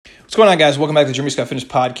What's going on, guys? Welcome back to the Jeremy Scott Fitness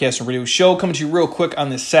Podcast and Radio Show. Coming to you real quick on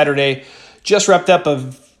this Saturday. Just wrapped up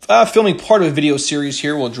filming part of a video series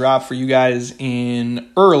here. We'll drop for you guys in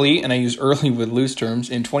early, and I use early with loose terms,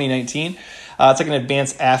 in 2019. It's like an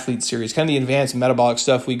advanced athlete series, kind of the advanced metabolic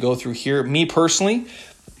stuff we go through here. Me personally,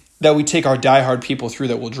 that we take our diehard people through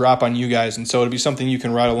that will drop on you guys, and so it'll be something you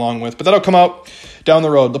can ride along with. But that'll come out down the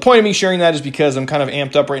road. The point of me sharing that is because I'm kind of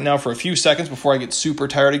amped up right now for a few seconds before I get super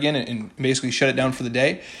tired again and basically shut it down for the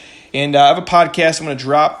day. And I have a podcast I'm going to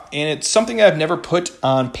drop, and it's something I've never put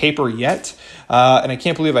on paper yet, and I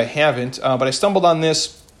can't believe I haven't, but I stumbled on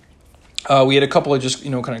this. We had a couple of just,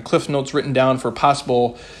 kind of cliff notes written down for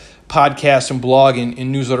possible podcast and blog and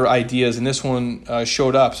newsletter ideas, and this one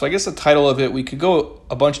showed up. So I guess the title of it, we could go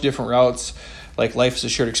a bunch of different routes, like life is a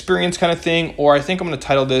shared experience kind of thing, or I think I'm going to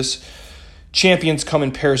title this Champions Come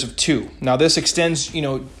in Pairs of Two. Now this extends,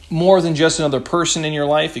 more than just another person in your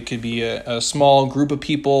life. It could be a small group of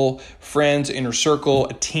people, friends, inner circle,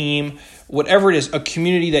 a team, whatever it is, a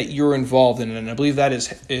community that you're involved in, and I believe that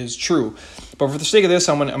is true. But for the sake of this,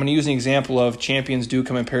 I'm going to use an example of champions do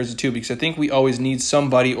come in pairs of two, because I think we always need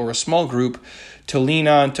somebody or a small group to lean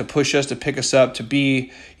on, to push us, to pick us up, to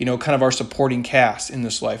be, kind of our supporting cast in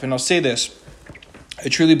this life. And I'll say this, I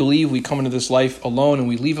truly believe we come into this life alone and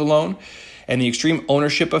we leave alone. And the extreme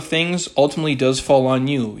ownership of things ultimately does fall on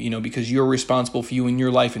you, because you're responsible for you and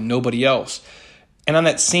your life and nobody else. And on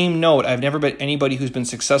that same note, I've never met anybody who's been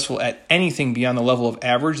successful at anything beyond the level of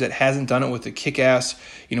average that hasn't done it with a kick-ass,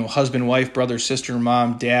 husband, wife, brother, sister,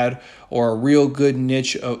 mom, dad, or a real good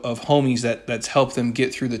niche of homies that's helped them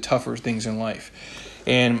get through the tougher things in life.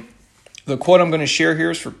 And the quote I'm going to share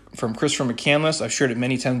here is from Christopher McCandless. I've shared it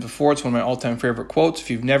many times before. It's one of my all-time favorite quotes. If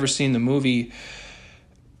you've never seen the movie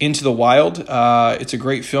Into the Wild, it's a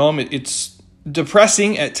great film. It's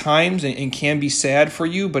depressing at times and can be sad for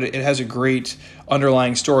you, but it has a great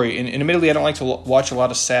underlying story. And admittedly, I don't like to watch a lot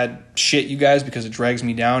of sad shit, you guys, because it drags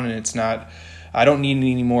me down, and it's not. I don't need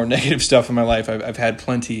any more negative stuff in my life. I've had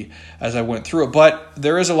plenty as I went through it, but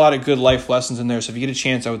there is a lot of good life lessons in there. So if you get a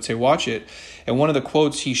chance, I would say watch it. And one of the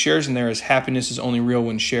quotes he shares in there is, "Happiness is only real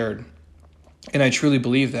when shared," and I truly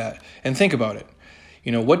believe that. And think about it.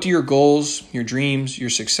 What do your goals, your dreams, your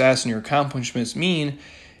success, and your accomplishments mean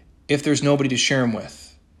if there's nobody to share them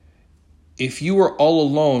with? If you were all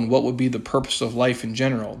alone, what would be the purpose of life in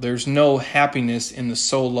general? There's no happiness in the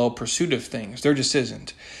solo pursuit of things. There just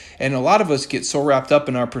isn't. And a lot of us get so wrapped up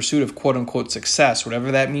in our pursuit of quote-unquote success,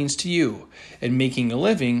 whatever that means to you, and making a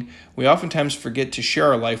living, we oftentimes forget to share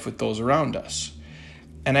our life with those around us.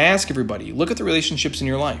 And I ask everybody, look at the relationships in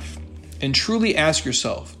your life and truly ask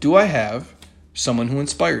yourself, do I have someone who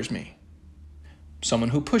inspires me, someone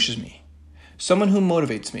who pushes me, someone who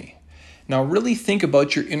motivates me? Now really think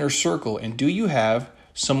about your inner circle, and do you have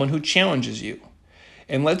someone who challenges you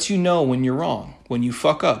and lets you know when you're wrong, when you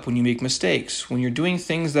fuck up, when you make mistakes, when you're doing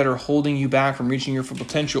things that are holding you back from reaching your full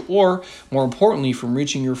potential, or more importantly, from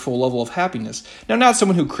reaching your full level of happiness? Now, not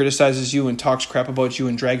someone who criticizes you and talks crap about you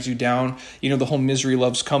and drags you down, the whole misery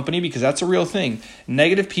loves company, because that's a real thing.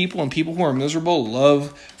 Negative people and people who are miserable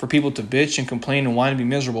love for people to bitch and complain and want to be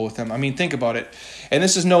miserable with them. I mean, think about it. And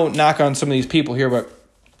this is no knock on some of these people here, but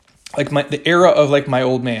the era of my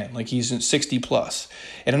old man, he's 60 plus.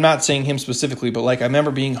 And I'm not saying him specifically, but I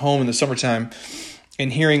remember being home in the summertime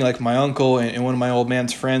and hearing my uncle and one of my old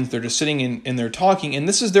man's friends, they're just sitting and they're talking, and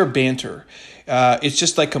this is their banter. It's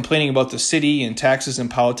just complaining about the city and taxes and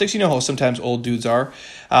politics. You know how sometimes old dudes are.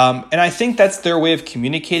 And I think that's their way of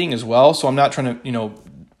communicating as well. So I'm not trying to,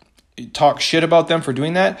 talk shit about them for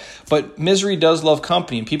doing that. But misery does love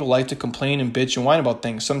company, and people like to complain and bitch and whine about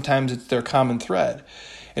things. Sometimes it's their common thread.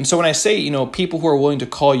 And so when I say, people who are willing to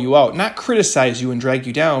call you out, not criticize you and drag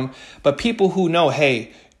you down, but people who know,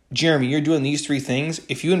 hey, Jeremy, you're doing these three things.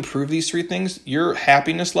 If you improve these three things, your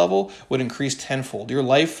happiness level would increase tenfold. Your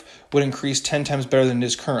life would increase 10 times better than it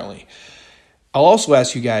is currently. I'll also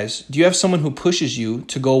ask you guys, do you have someone who pushes you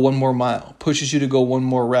to go one more mile, pushes you to go one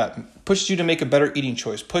more rep, pushes you to make a better eating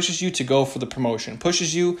choice, pushes you to go for the promotion,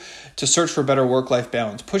 pushes you to search for better work-life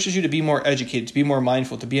balance, pushes you to be more educated, to be more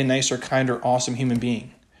mindful, to be a nicer, kinder, awesome human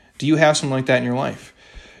being? Do you have someone like that in your life?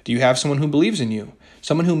 Do you have someone who believes in you?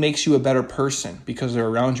 Someone who makes you a better person because they're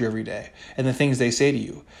around you every day and the things they say to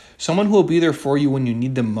you? Someone who will be there for you when you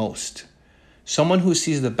need them most? Someone who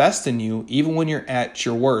sees the best in you even when you're at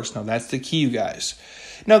your worst? Now that's the key, you guys.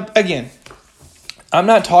 Now, again, I'm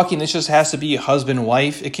not talking this just has to be a husband,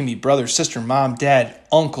 wife. It can be brother, sister, mom, dad,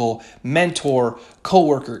 uncle, mentor,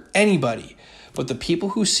 coworker, anybody. But the people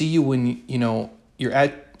who see you when you're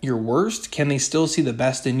at your worst, can they still see the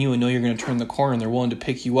best in you and know you're going to turn the corner, and they're willing to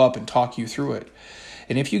pick you up and talk you through it?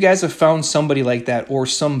 And if you guys have found somebody like that or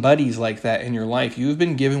somebodies like that in your life, you've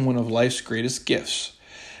been given one of life's greatest gifts.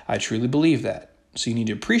 I truly believe that. So you need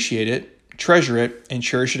to appreciate it, treasure it, and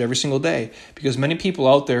cherish it every single day. Because many people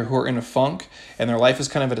out there who are in a funk and their life is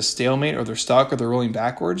kind of at a stalemate, or they're stuck, or they're rolling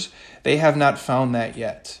backwards, they have not found that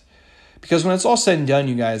yet. Because when it's all said and done,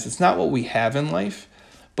 you guys, it's not what we have in life,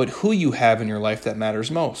 but who you have in your life that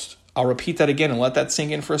matters most. I'll repeat that again and let that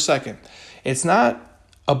sink in for a second. It's not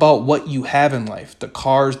about what you have in life, the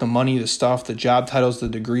cars, the money, the stuff, the job titles, the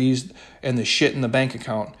degrees, and the shit in the bank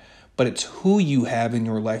account, but it's who you have in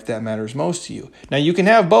your life that matters most to you. Now, you can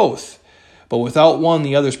have both, but without one,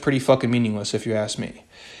 the other's pretty fucking meaningless, if you ask me.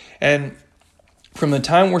 And from the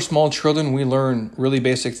time we're small children, we learn really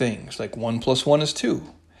basic things, like 1 + 1 is 2.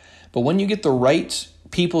 But when you get the right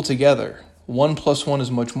people together, 1 + 1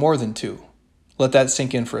 is much more than 2. Let that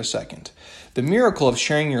sink in for a second. The miracle of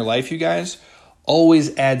sharing your life, you guys,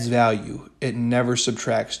 always adds value. It never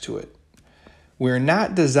subtracts to it. We're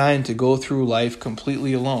not designed to go through life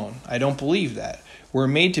completely alone. I don't believe that. We're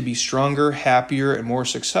made to be stronger, happier, and more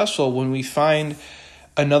successful when we find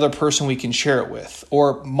another person we can share it with,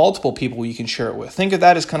 or multiple people you can share it with. Think of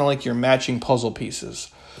that as kind of like your matching puzzle pieces.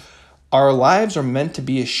 Our lives are meant to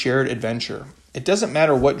be a shared adventure. It doesn't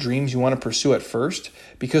matter what dreams you want to pursue at first,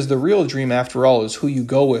 because the real dream, after all, is who you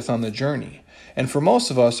go with on the journey. And for most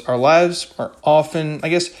of us, our lives are often,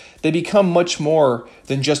 they become much more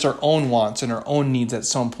than just our own wants and our own needs at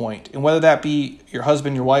some point. And whether that be your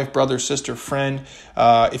husband, your wife, brother, sister, friend,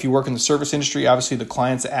 if you work in the service industry, obviously the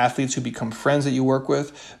clients, the athletes who become friends that you work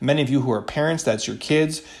with. Many of you who are parents, that's your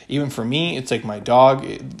kids. Even for me, it's like my dog.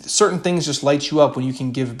 Certain things just light you up when you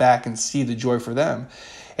can give back and see the joy for them.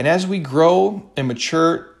 And as we grow and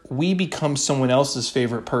mature, we become someone else's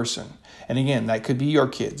favorite person. And again, that could be your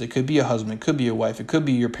kids. It could be a husband. It could be a wife. It could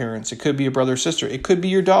be your parents. It could be a brother or sister. It could be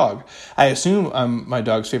your dog. I assume I'm my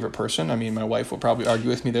dog's favorite person. I mean, my wife will probably argue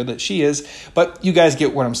with me there that she is. But you guys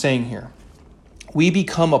get what I'm saying here. We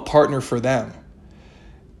become a partner for them.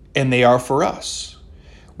 And they are for us.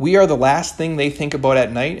 We are the last thing they think about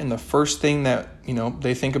at night and the first thing that,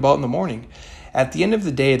 they think about in the morning. At the end of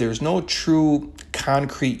the day, there's no true,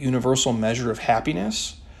 concrete, universal measure of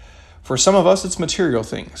happiness. For some of us, it's material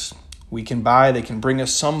things we can buy. They can bring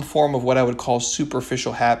us some form of what I would call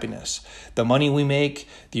superficial happiness. The money we make,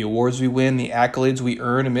 the awards we win, the accolades we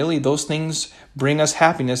earn, admittedly, those things bring us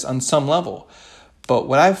happiness on some level. But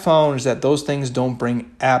what I've found is that those things don't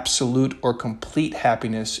bring absolute or complete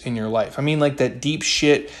happiness in your life. I mean, like that deep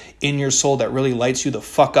shit in your soul that really lights you the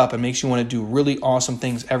fuck up and makes you want to do really awesome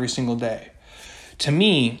things every single day. To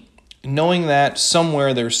me, knowing that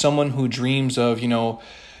somewhere there's someone who dreams of,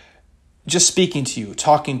 just speaking to you,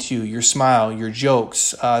 talking to you, your smile, your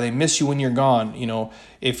jokes, they miss you when you're gone.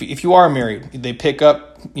 If you are married, they pick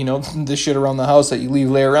up, the shit around the house that you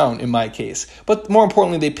lay around, in my case. But more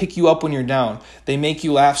importantly, they pick you up when you're down. They make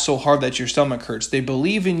you laugh so hard that your stomach hurts. They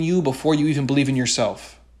believe in you before you even believe in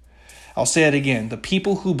yourself. I'll say it again. The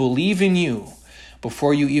people who believe in you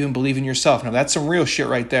before you even believe in yourself. Now, that's some real shit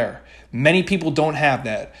right there. Many people don't have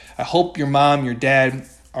that. I hope your mom, your dad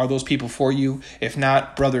are those people for you. If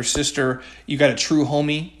not, brother, sister, you got a true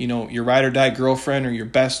homie, your ride or die girlfriend or your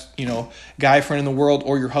best, guy friend in the world,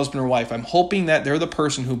 or your husband or wife. I'm hoping that they're the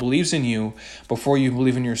person who believes in you before you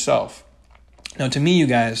believe in yourself. Now, to me, you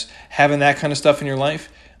guys, having that kind of stuff in your life,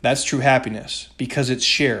 that's true happiness because it's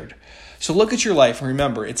shared. So look at your life and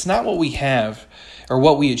remember, it's not what we have or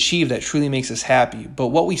what we achieve that truly makes us happy, but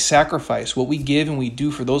what we sacrifice, what we give and we do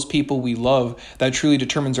for those people we love that truly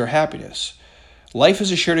determines our happiness. Life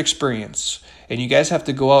is a shared experience, and you guys have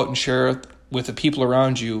to go out and share it with the people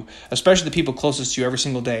around you, especially the people closest to you every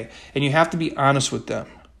single day, and you have to be honest with them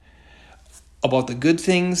about the good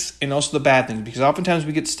things and also the bad things, because oftentimes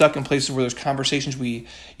we get stuck in places where there's conversations we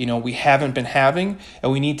haven't been having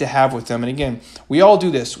and we need to have with them. And again, we all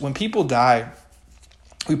do this. When people die,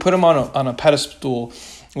 we put them on a pedestal,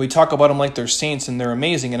 and we talk about them like they're saints and they're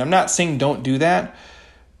amazing, and I'm not saying don't do that,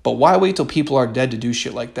 but why wait till people are dead to do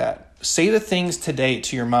shit like that? Say the things today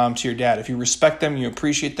to your mom, to your dad. If you respect them, you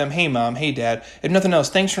appreciate them. Hey, mom. Hey, dad. If nothing else,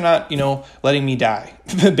 thanks for not, letting me die,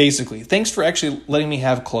 basically. Thanks for actually letting me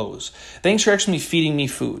have clothes. Thanks for actually feeding me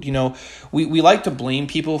food. We like to blame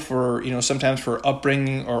people for, sometimes for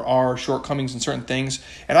upbringing or our shortcomings in certain things.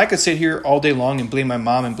 And I could sit here all day long and blame my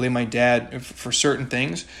mom and blame my dad for certain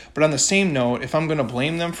things. But on the same note, if I'm going to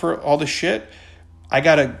blame them for all the shit, I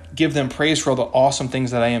got to give them praise for all the awesome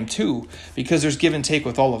things that I am too, because there's give and take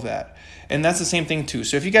with all of that. And that's the same thing too.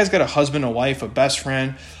 So if you guys got a husband, a wife, a best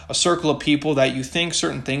friend, a circle of people that you think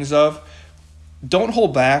certain things of, don't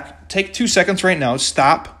hold back. Take 2 seconds right now.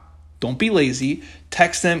 Stop. Don't be lazy.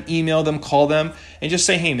 Text them, email them, call them, and just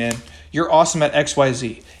say, hey, man, you're awesome at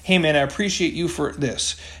XYZ. Hey, man, I appreciate you for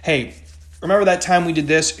this. Hey, remember that time we did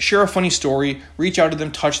this? Share a funny story. Reach out to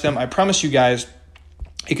them, touch them. I promise you guys,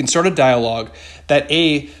 it can start a dialogue that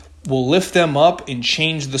will lift them up and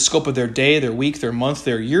change the scope of their day, their week, their month,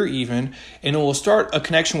 their year even, and it will start a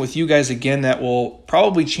connection with you guys again that will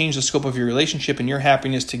probably change the scope of your relationship and your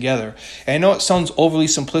happiness together. And I know it sounds overly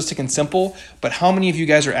simplistic and simple, but how many of you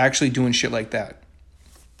guys are actually doing shit like that?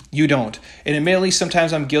 You don't. And admittedly,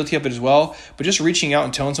 sometimes I'm guilty of it as well, but just reaching out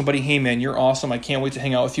and telling somebody, hey man, you're awesome, I can't wait to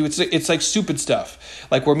hang out with you. It's like stupid stuff.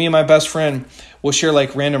 Like where me and my best friend will share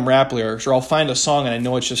like random rap lyrics, or I'll find a song and I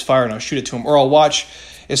know it's just fire and I'll shoot it to him. Or I'll watch,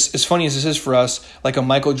 as funny as this is for us, like a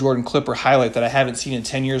Michael Jordan clip or highlight that I haven't seen in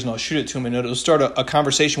 10 years, and I'll shoot it to him, and it'll start a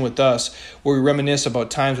conversation with us where we reminisce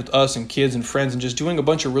about times with us and kids and friends and just doing a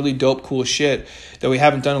bunch of really dope, cool shit that we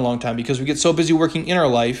haven't done in a long time because we get so busy working in our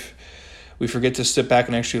life, we forget to sit back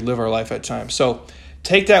and actually live our life at times. So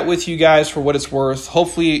take that with you guys for what it's worth.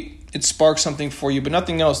 Hopefully it sparks something for you, but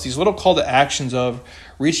nothing else. These little call to actions of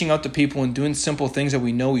reaching out to people and doing simple things that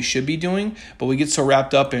we know we should be doing, but we get so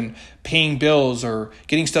wrapped up in paying bills or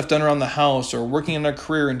getting stuff done around the house or working in our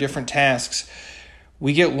career in different tasks.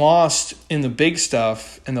 We get lost in the big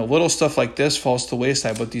stuff, and the little stuff like this falls to the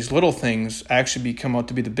wayside, but these little things actually come out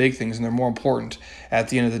to be the big things, and they're more important at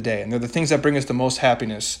the end of the day. And they're the things that bring us the most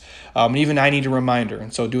happiness. And even I need a reminder.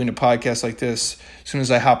 And so doing a podcast like this, as soon as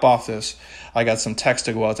I hop off this, I got some text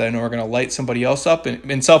to go out that I know are going to light somebody else up.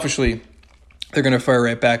 And selfishly, they're going to fire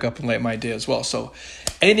right back up and light my day as well. So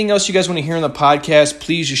anything else you guys want to hear in the podcast,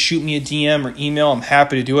 please just shoot me a DM or email. I'm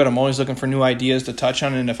happy to do it. I'm always looking for new ideas to touch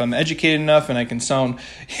on. And if I'm educated enough and I can sound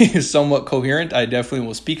somewhat coherent, I definitely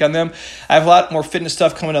will speak on them. I have a lot more fitness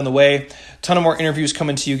stuff coming on the way. A ton of more interviews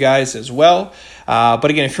coming to you guys as well. But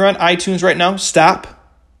again, if you're on iTunes right now, stop.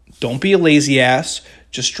 Don't be a lazy ass.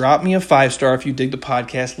 Just drop me a 5-star if you dig the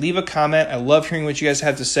podcast. Leave a comment. I love hearing what you guys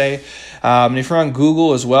have to say. And if you're on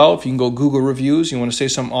Google as well, if you can go Google reviews, you want to say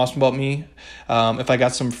something awesome about me. If I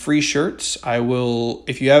got some free shirts, I will.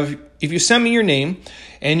 If you send me your name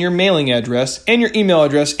and your mailing address and your email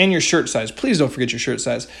address and your shirt size, please don't forget your shirt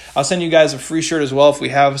size. I'll send you guys a free shirt as well if we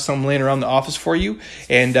have some laying around the office for you.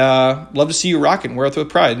 And love to see you rocking. Wear it with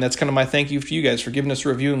pride. And that's kind of my thank you for you guys for giving us a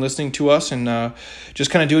review and listening to us and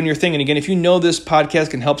just kind of doing your thing. And again, if you know this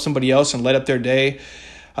podcast can help somebody else and light up their day,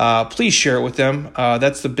 please share it with them.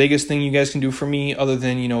 That's the biggest thing you guys can do for me, other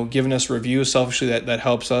than, giving us a review. Selfishly, that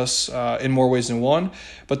helps us in more ways than one.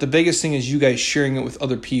 But the biggest thing is you guys sharing it with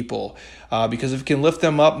other people, because if it can lift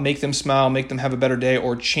them up, make them smile, make them have a better day,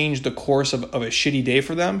 or change the course of a shitty day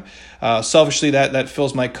for them, selfishly, that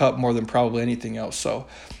fills my cup more than probably anything else. So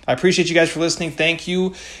I appreciate you guys for listening. Thank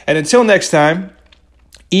you. And until next time,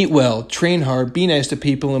 eat well, train hard, be nice to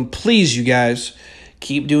people, and please, you guys,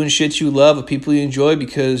 keep doing shit you love with people you enjoy,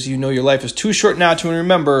 because you know your life is too short not to. And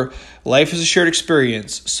remember, life is a shared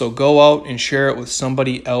experience. So go out and share it with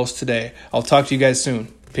somebody else today. I'll talk to you guys soon.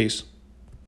 Peace.